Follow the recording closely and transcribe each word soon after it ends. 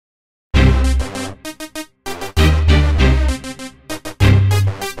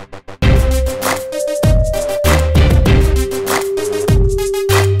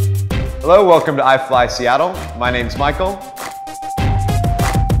Hello, welcome to iFly Seattle. My name's Michael.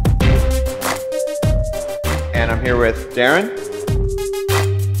 And I'm here with Darren.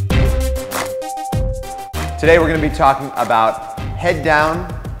 Today we're going to be talking about head down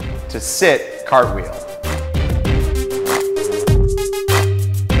to sit cartwheel.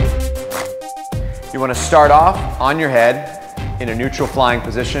 You want to start off on your head in a neutral flying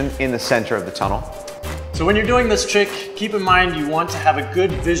position in the center of the tunnel. So when you're doing this trick, keep in mind you want to have a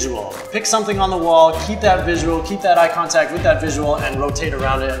good visual. Pick something on the wall, keep that visual, keep that eye contact with that visual and rotate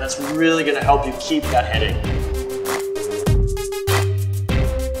around it, and that's really going to help you keep that heading.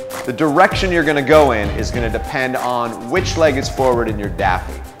 The direction you're going to go in is going to depend on which leg is forward in your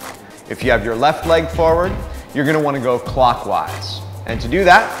daffy. If you have your left leg forward, you're going to want to go clockwise. And to do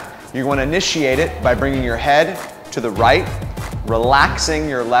that, you're going to initiate it by bringing your head to the right, relaxing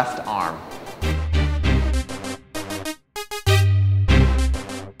your left arm.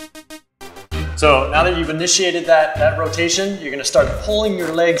 So now that you've initiated that rotation, you're going to start pulling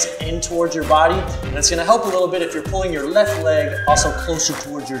your legs in towards your body, and it's going to help a little bit if you're pulling your left leg also closer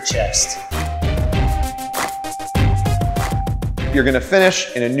towards your chest. You're going to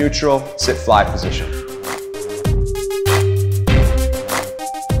finish in a neutral sit-fly position.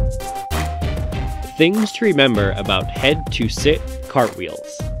 Things to remember about head-to-sit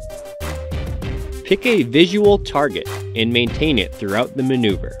cartwheels. Pick a visual target and maintain it throughout the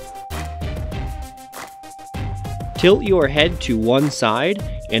maneuver. Tilt your head to one side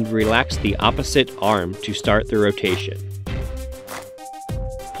and relax the opposite arm to start the rotation.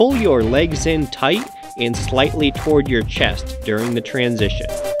 Pull your legs in tight and slightly toward your chest during the transition.